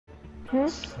Hmm?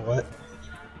 What?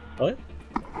 What?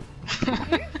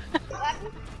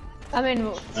 I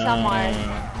mean, somewhere.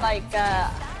 Like,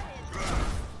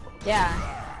 yeah.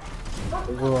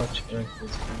 Overwatch ranked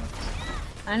is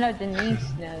I know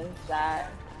Denise knows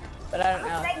that, but I don't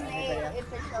know if Say anybody May else.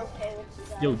 if it's okay with you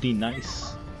guys. Yo, D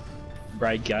nice.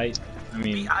 Bright guy. I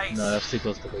mean, no, that's too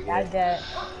close to the Bad get.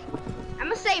 I'm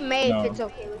gonna say May No. if it's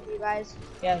okay with you guys.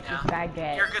 Yeah, it's just bad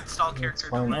get. You're a good stall It's character.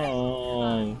 fine.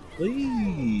 No,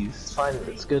 please. It's fine.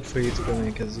 It's good for you to go in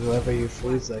because whoever you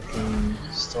freeze, I can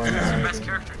storm He's your out. best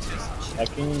character too.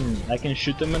 So. I can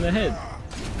shoot them in the head.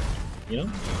 You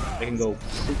know? I can go.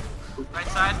 Right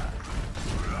side.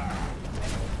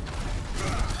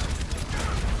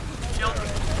 Shield.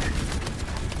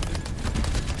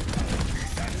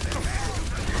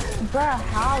 Bruh,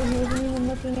 how? He wasn't even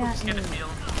looking at Just me. get a feel.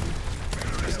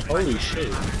 Holy shit.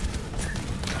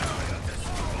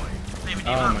 Maybe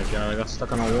Oh my god, I got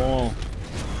stuck on a wall.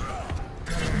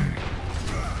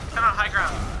 Turn on high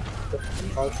ground.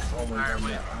 Oh my Alright, god,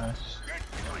 wait. that Ash.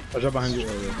 Watch out behind you.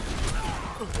 Earlier.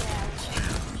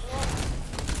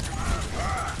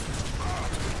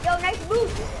 Yo, nice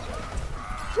boost!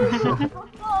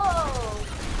 Oh!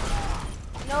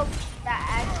 Nope, that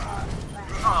axe.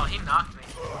 Oh, he knocked me.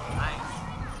 Nice.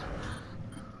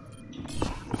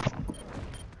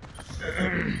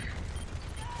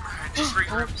 Alright, just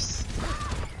regroup.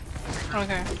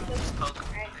 Okay. Just poke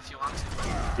if you want to.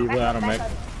 People out of mech.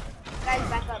 Guys,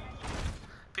 back up.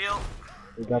 Peel.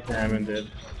 We got the Hammond dead.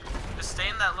 Just stay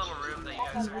in that little room that you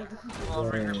guys are in. We'll all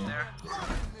regroup there.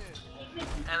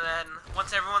 And then,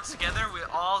 once everyone's together, we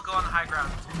all go on the high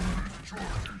ground.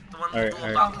 The one with the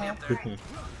little balcony up there. Alright,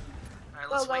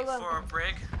 let's Go, wait go. for a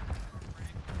brig.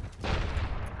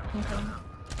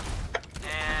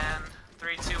 And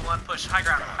 3, 2, 1, push. High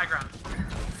ground, high ground.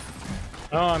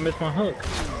 Oh, I missed my hook.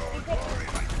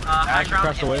 High ground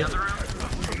across in the way. the other room.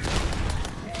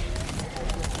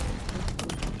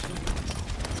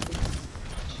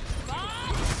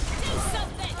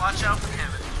 Watch out for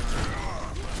Hammond.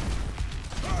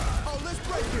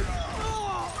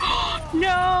 No!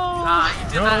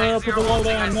 You did that No, at put zero the wall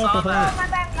ulting, I down. No, saw put the wall that. My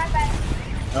bad, my bad.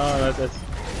 Oh, that's.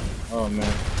 Oh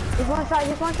man. He's one shot,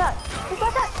 he's one shot. He's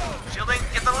one shot. Shielding,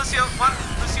 get the Lucio. One,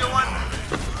 Lucio one.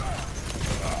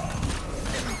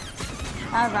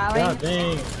 Rally. God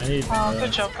dang. I need. Oh,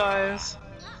 good job, guys.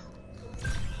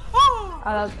 Woo! Oh,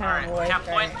 that was kind of Alright, a cap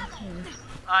point.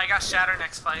 I got Shatter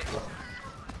next fight.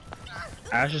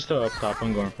 Ash is still up top.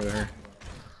 I'm going for her.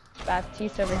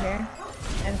 Baptiste over here.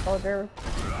 And Soldier.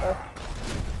 Both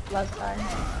left side.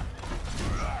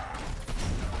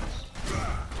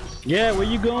 Yeah, where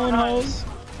you going, hoes?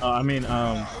 I mean,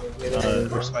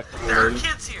 respectful There are lady.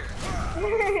 kids here.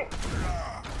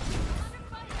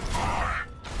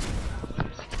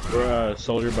 We're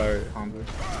soldier by Humber.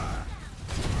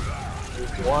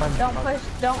 One. Don't push,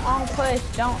 don't all push,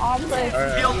 don't all push.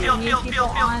 Alright. Peel, peel, You peel, need peel, people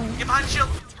peel. on. Get behind the shield.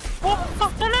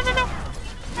 Oh, no, no, no, no!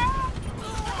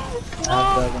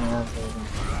 Half dozen, half dozen.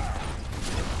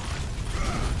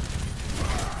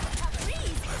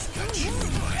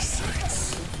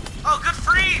 Oh, good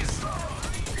freeze.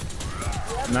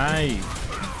 Nice.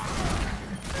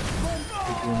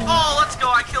 Oh, let's go.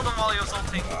 I killed him while he was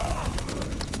ulting.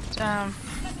 Damn.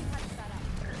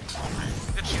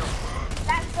 Good shield.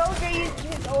 That soldier used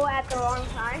his ult at the wrong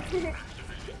time.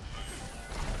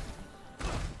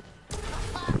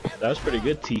 That was pretty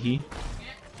good, Teehee.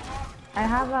 I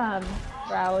have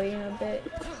rally in a bit.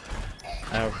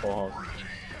 I have full health.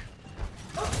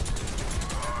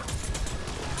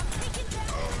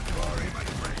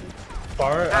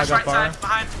 Far, I Dash got right far. side,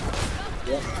 behind.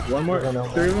 One more, I don't know.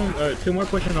 3 of them, 2 more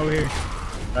pushing over here.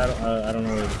 I don't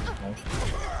know where it is.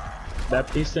 That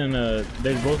piece and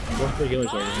there's both the healers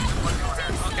over here.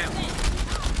 Okay.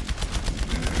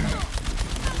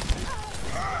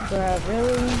 Bruh,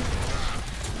 really?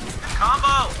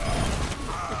 Combo.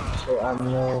 So I'm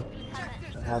low.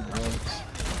 I have links.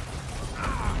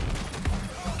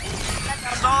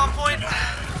 Stall on point.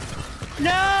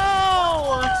 No!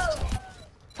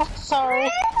 Oh, sorry.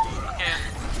 Okay.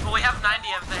 Well, we have 90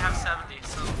 and they have 70,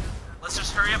 so let's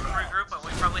just hurry up and regroup, but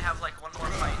we probably have like one more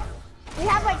fight. We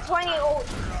have like 20 ult.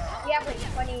 We have like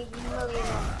 20 million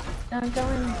ult. I'm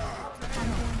going.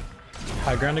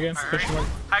 High ground again? Alright, Push them up.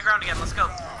 high ground again, let's go.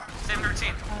 Same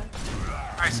routine.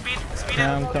 Alright, speed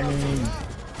Yeah, in. I'm coming.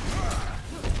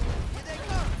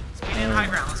 Speed in, high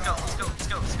ground, let's go, let's go, let's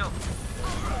go, let's go.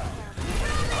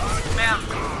 Bam.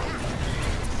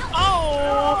 Oh!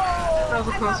 That was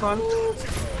a close one.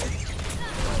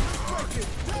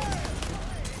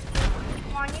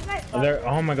 Come on, you guys.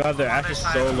 Oh my god, their Ash is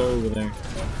so low over there.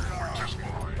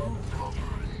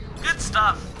 Good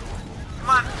stuff. Come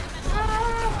on.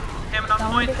 Hammond on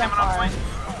point. Hammond on point.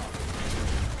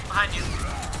 Behind you.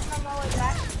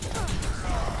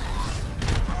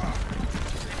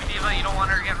 Maybe Diva, you don't want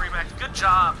her to get rebacked. Good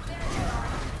job.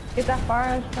 Get that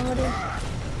far, somebody.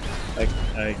 I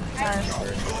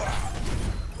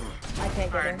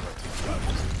can't get her.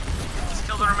 Let's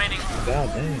kill the remaining. God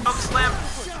damn. Focus slam.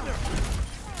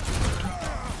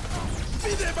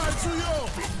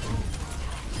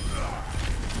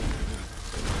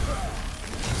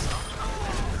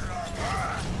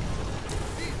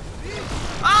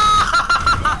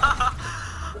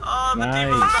 Oh, the Nice.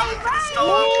 Diva stole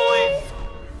a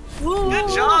point. Good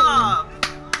job.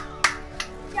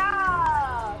 Good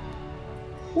job.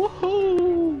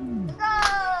 Woohoo!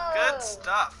 Good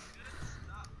stuff.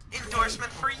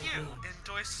 Endorsement for you.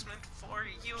 Endorsement for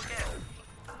you again.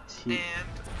 And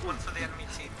one for the enemy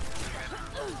team.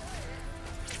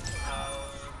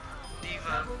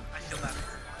 Diva, I feel that.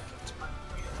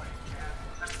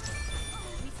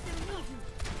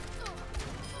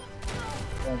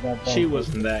 She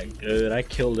wasn't that good. I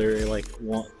killed her like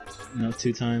one, no,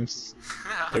 2 times.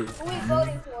 Who are we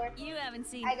voting for? You haven't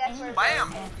seen I guess we're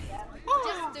Bam!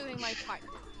 just doing my part.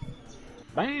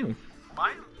 Bam!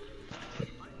 Bam!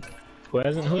 Who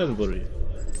hasn't voted yet?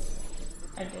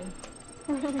 I did.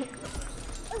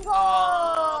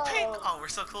 Oh, pink! Oh, we're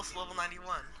so close to level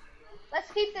 91. Let's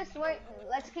keep this one.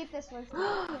 Let's keep this one.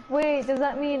 Wait, does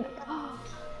that mean? Oh.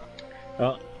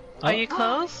 Are you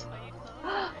close?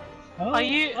 Oh. Are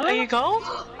you gold?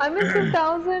 I'm in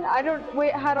 2000. I don't.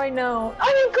 Wait, how do I know?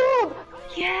 I'm in gold.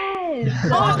 Yes.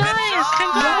 Oh, good nice!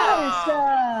 job.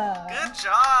 Congrats! Good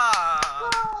job!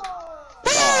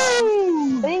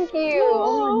 Thank you.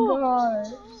 Oh my god.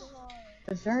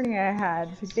 The journey I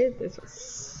had to get this was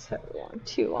so long,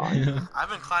 too long. I've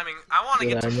been climbing. I want to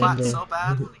Yeah, get I to flat remember. so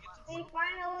bad. We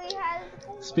finally have.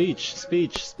 Speech.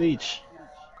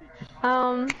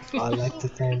 I like to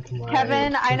thank my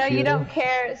Kevin, I know you computer. don't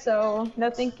care, so no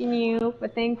thanking you,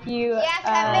 but thank you,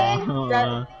 Yeah,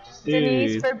 Kevin.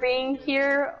 Denise, Dude. for being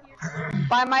here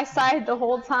by my side the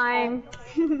whole time.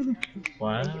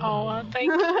 Wow. Oh,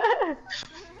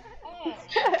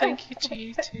 thank you to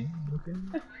you too.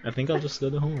 I think I'll just go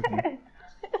to home. That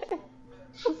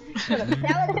was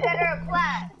better at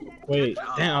flat. Wait,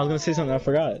 damn, I was gonna say something, I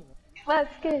forgot. Let's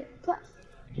get.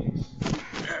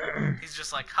 He's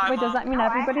just like, hi, Wait, Mom. does that mean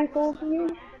everybody's gold for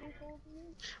you?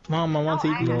 Mom, I want to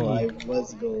eat No, I meat.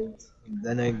 was gold.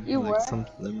 Then I You like were?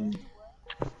 something.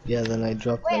 Yeah, then I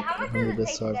dropped Wait, like how much does it 100 take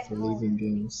to SR get for gold? leaving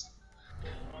games.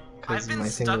 I've Because been my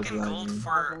thing stuck was in gold lagging.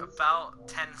 for about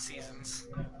 10 seasons.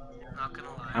 Not gonna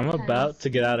lie. I'm about to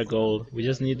get out of gold. We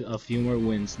just need a few more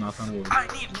wins, knock on wood. I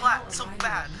need plat so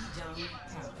bad.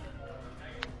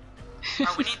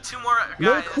 Alright, we need 2 more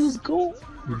Look guys who's gold.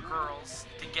 or girls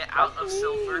to get out of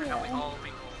silver and we all be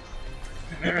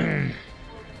gold.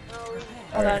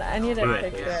 Hold on, I need to Alright.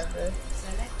 take care of this.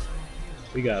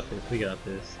 We got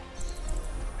this.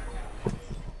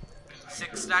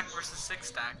 6 stack versus 6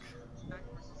 stack.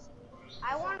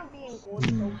 I want to be in gold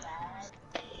so bad.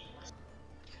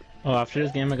 Oh, after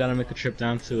this game, I gotta make a trip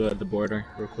down to the border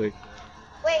real quick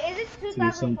Wait, is it to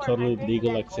do some 2,400? totally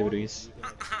legal Is that gold? activities.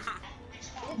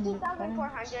 Is it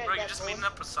 2,400? Bro, you're just meeting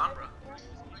up with Sombra.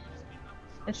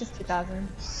 It's just 2000.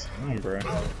 Bro.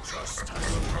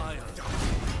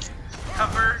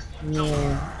 Cover the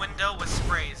No. window with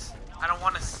sprays. I don't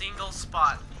want a single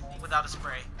spot without a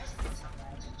spray.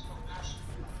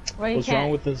 Well, you What's wrong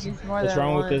can't with this? use more What's than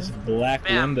wrong with one. this black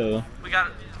Bam. window? We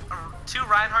got 2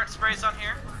 Reinhardt sprays on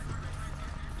here.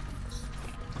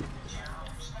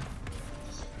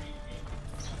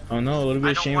 Oh no, it would be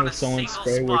I a don't shame want if a someone's single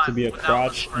spray were to spot be a without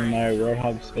crotch the in my spray.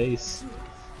 Roadhog's face.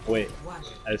 Wait,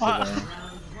 I said that wrong.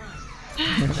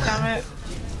 Damn it.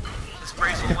 The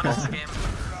sprays will win us the game.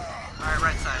 Alright,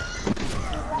 right side.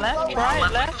 Left,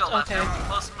 right, Left, we can go left. Okay. Everyone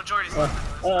close, majority's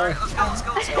left. Uh, Alright, let's go, let's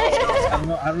go, let's go, let's go, let's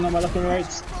I don't know my left and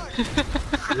rights. go.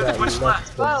 Push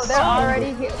left. Whoa, they're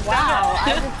already here. Wow,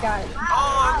 I just got.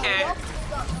 Oh, okay.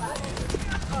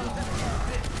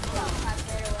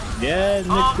 Yeah, Nick.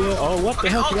 Oh, what the Okay,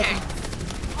 hell? okay.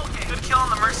 Okay, good kill on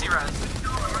the Mercy res.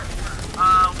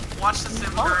 Watch the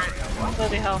sim turret.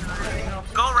 Bloody hell.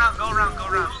 Go around, go around, go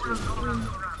around.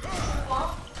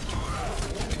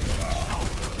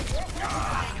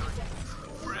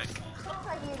 Frick. Looks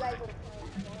like you guys would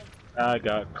I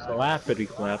got clappity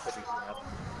clap.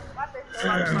 What the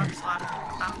Slap, slap, slap.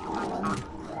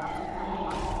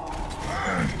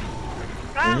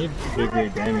 We need bigger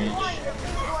damage.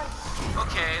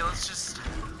 Okay, let's just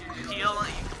heal and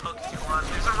you can poke if you want.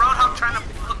 There's a Roadhog trying to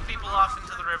hook people off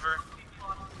into the river.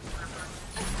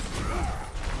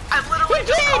 I literally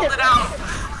just called it out!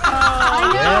 I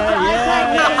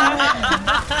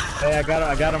I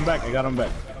got him back.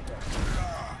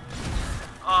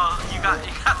 Oh, you got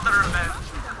the revenge.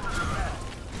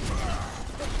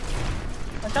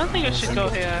 I don't think I should go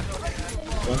here.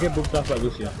 Don't get booped off by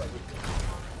Lucio.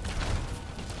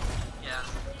 Yeah.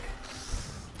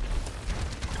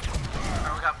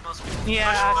 Alright, we got most people.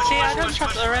 Yeah, Push, see, push, I don't push,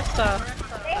 trust push. the rest of.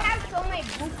 They have so many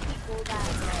boot people that.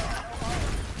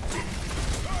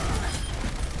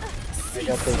 I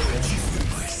got this.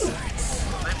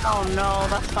 Oh no,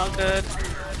 that's not good.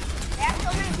 They have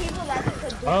so many people that they could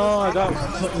do. Oh, I got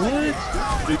what?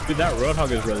 Dude, that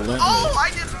Roadhog is relentless. Oh, I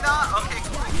did not. Okay,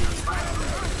 cool.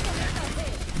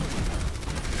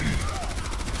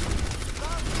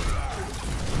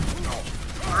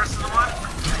 First of the one.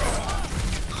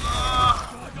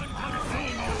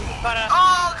 But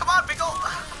Oh, come on, Big ol'.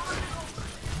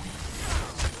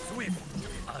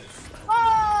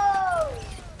 Oh!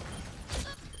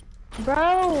 Bro,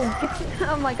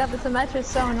 oh my god, the Symmetra is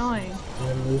so annoying.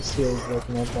 And Lucio's like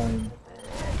not dying.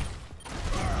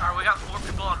 Alright, we got 4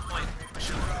 people on point. We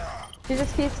should. She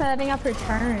just keeps setting up her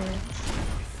turns.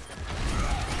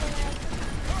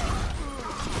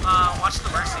 Watch the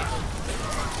Mercy.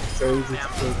 So easy to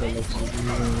kill, but like she's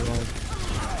moving around.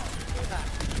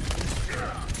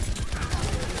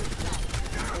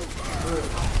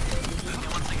 Okay,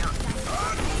 once again.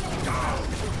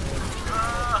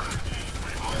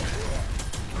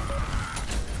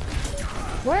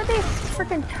 What are these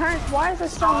freaking turns? Why is there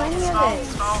so many of it?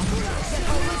 Stall.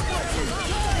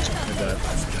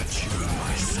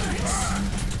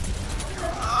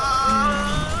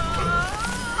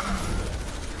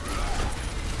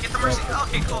 Get the Mercy.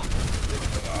 Okay, cool.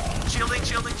 Shielding.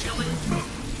 Get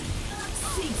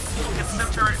the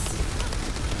stem turret.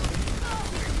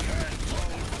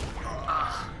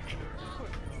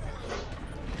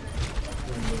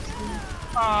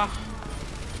 oh,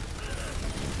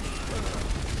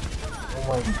 Oh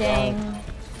my god. Dang.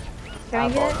 Can I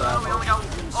get it? We only got.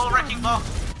 Oh, Wrecking Ball.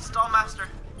 Stall Master.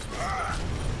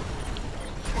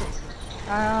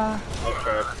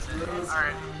 Okay. That's it.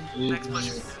 Alright. Next push.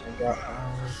 I got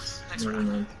Next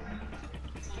round.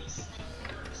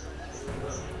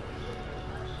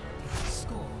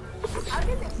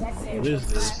 What is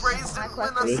this? Sprays didn't win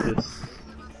What is us. this?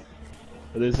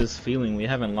 What is this feeling? We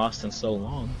haven't lost in so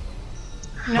long.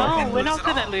 no, we're not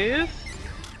gonna lose.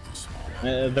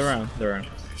 They're around. no,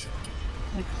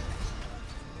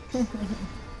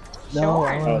 Sure.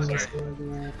 I Oh, want sorry. to see.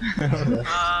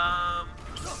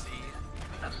 Let's see.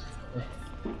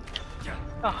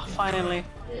 Oh, finally.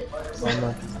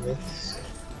 Mama, this.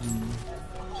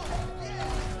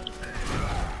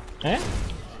 Eh?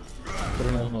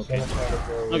 Okay. Okay.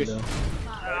 Okay.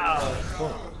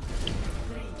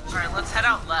 Alright, let's head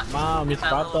out left. Mom, Hit it's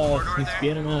that little Papa. corridor He's there,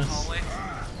 getting us. hallway.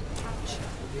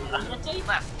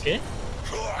 Left. Okay?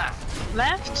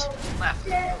 Left. Left?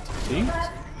 See?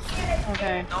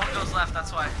 Okay. No one goes left,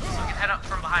 that's why. So we can head up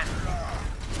from behind.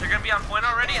 They're gonna be on point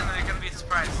already, and then they're gonna be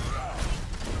surprised.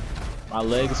 My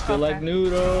legs feel like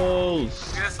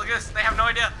noodles. Look at this. They have no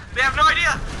idea.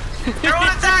 Everyone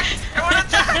attack! Everyone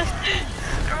attack!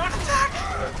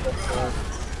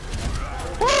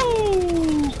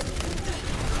 Woo!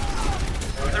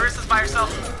 Larissa is by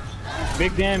herself.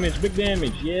 Big damage.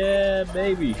 Yeah,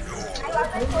 baby.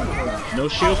 No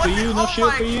shield Oh, for you. No oh shield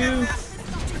my for you. goodness.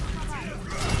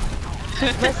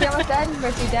 Mercy almost dead?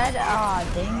 Mercy dead? Aw,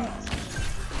 dang it.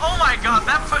 Oh my god,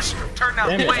 that push turned out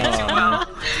Damn it. way too well.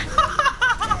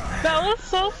 That was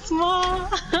so small.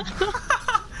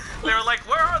 They were like,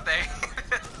 where are they?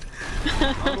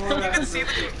 You can see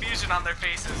the confusion on their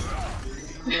faces.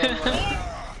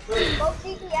 Both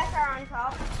DPS are on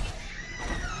top.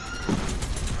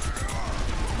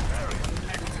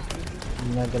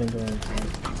 I'm not gonna go inside.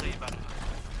 I'll tell you about it.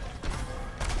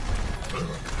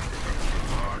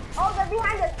 Oh, they're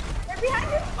behind us.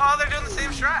 Oh, they're doing the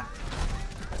same strat.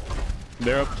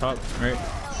 They're up top, right?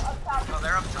 Up top. Oh,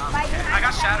 they're up top. Okay. I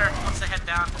got Shatter once they head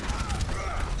down.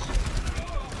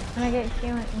 Can I get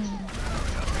healing?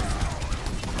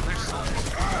 They're soldiers.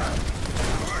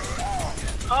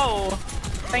 Oh,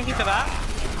 thank you for that.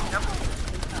 Yep.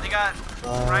 They got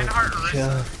Reinhardt and Rissa.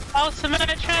 Yeah. Oh,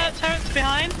 Symmetra turret's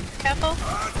behind. Careful.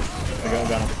 I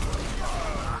got him.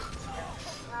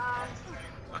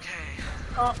 Okay.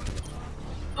 Oh.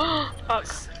 Fuck.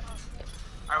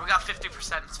 Alright, we got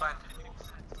 50%. It's fine.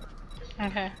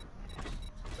 Okay.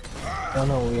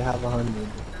 No, we have 100.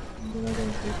 We're not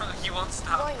gonna see. You won't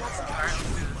stop. Alright, let's do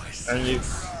this. And you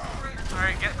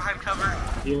Alright, get behind cover.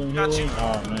 healing. Got you.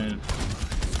 Oh man.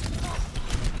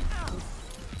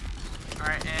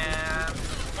 Alright, and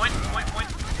point.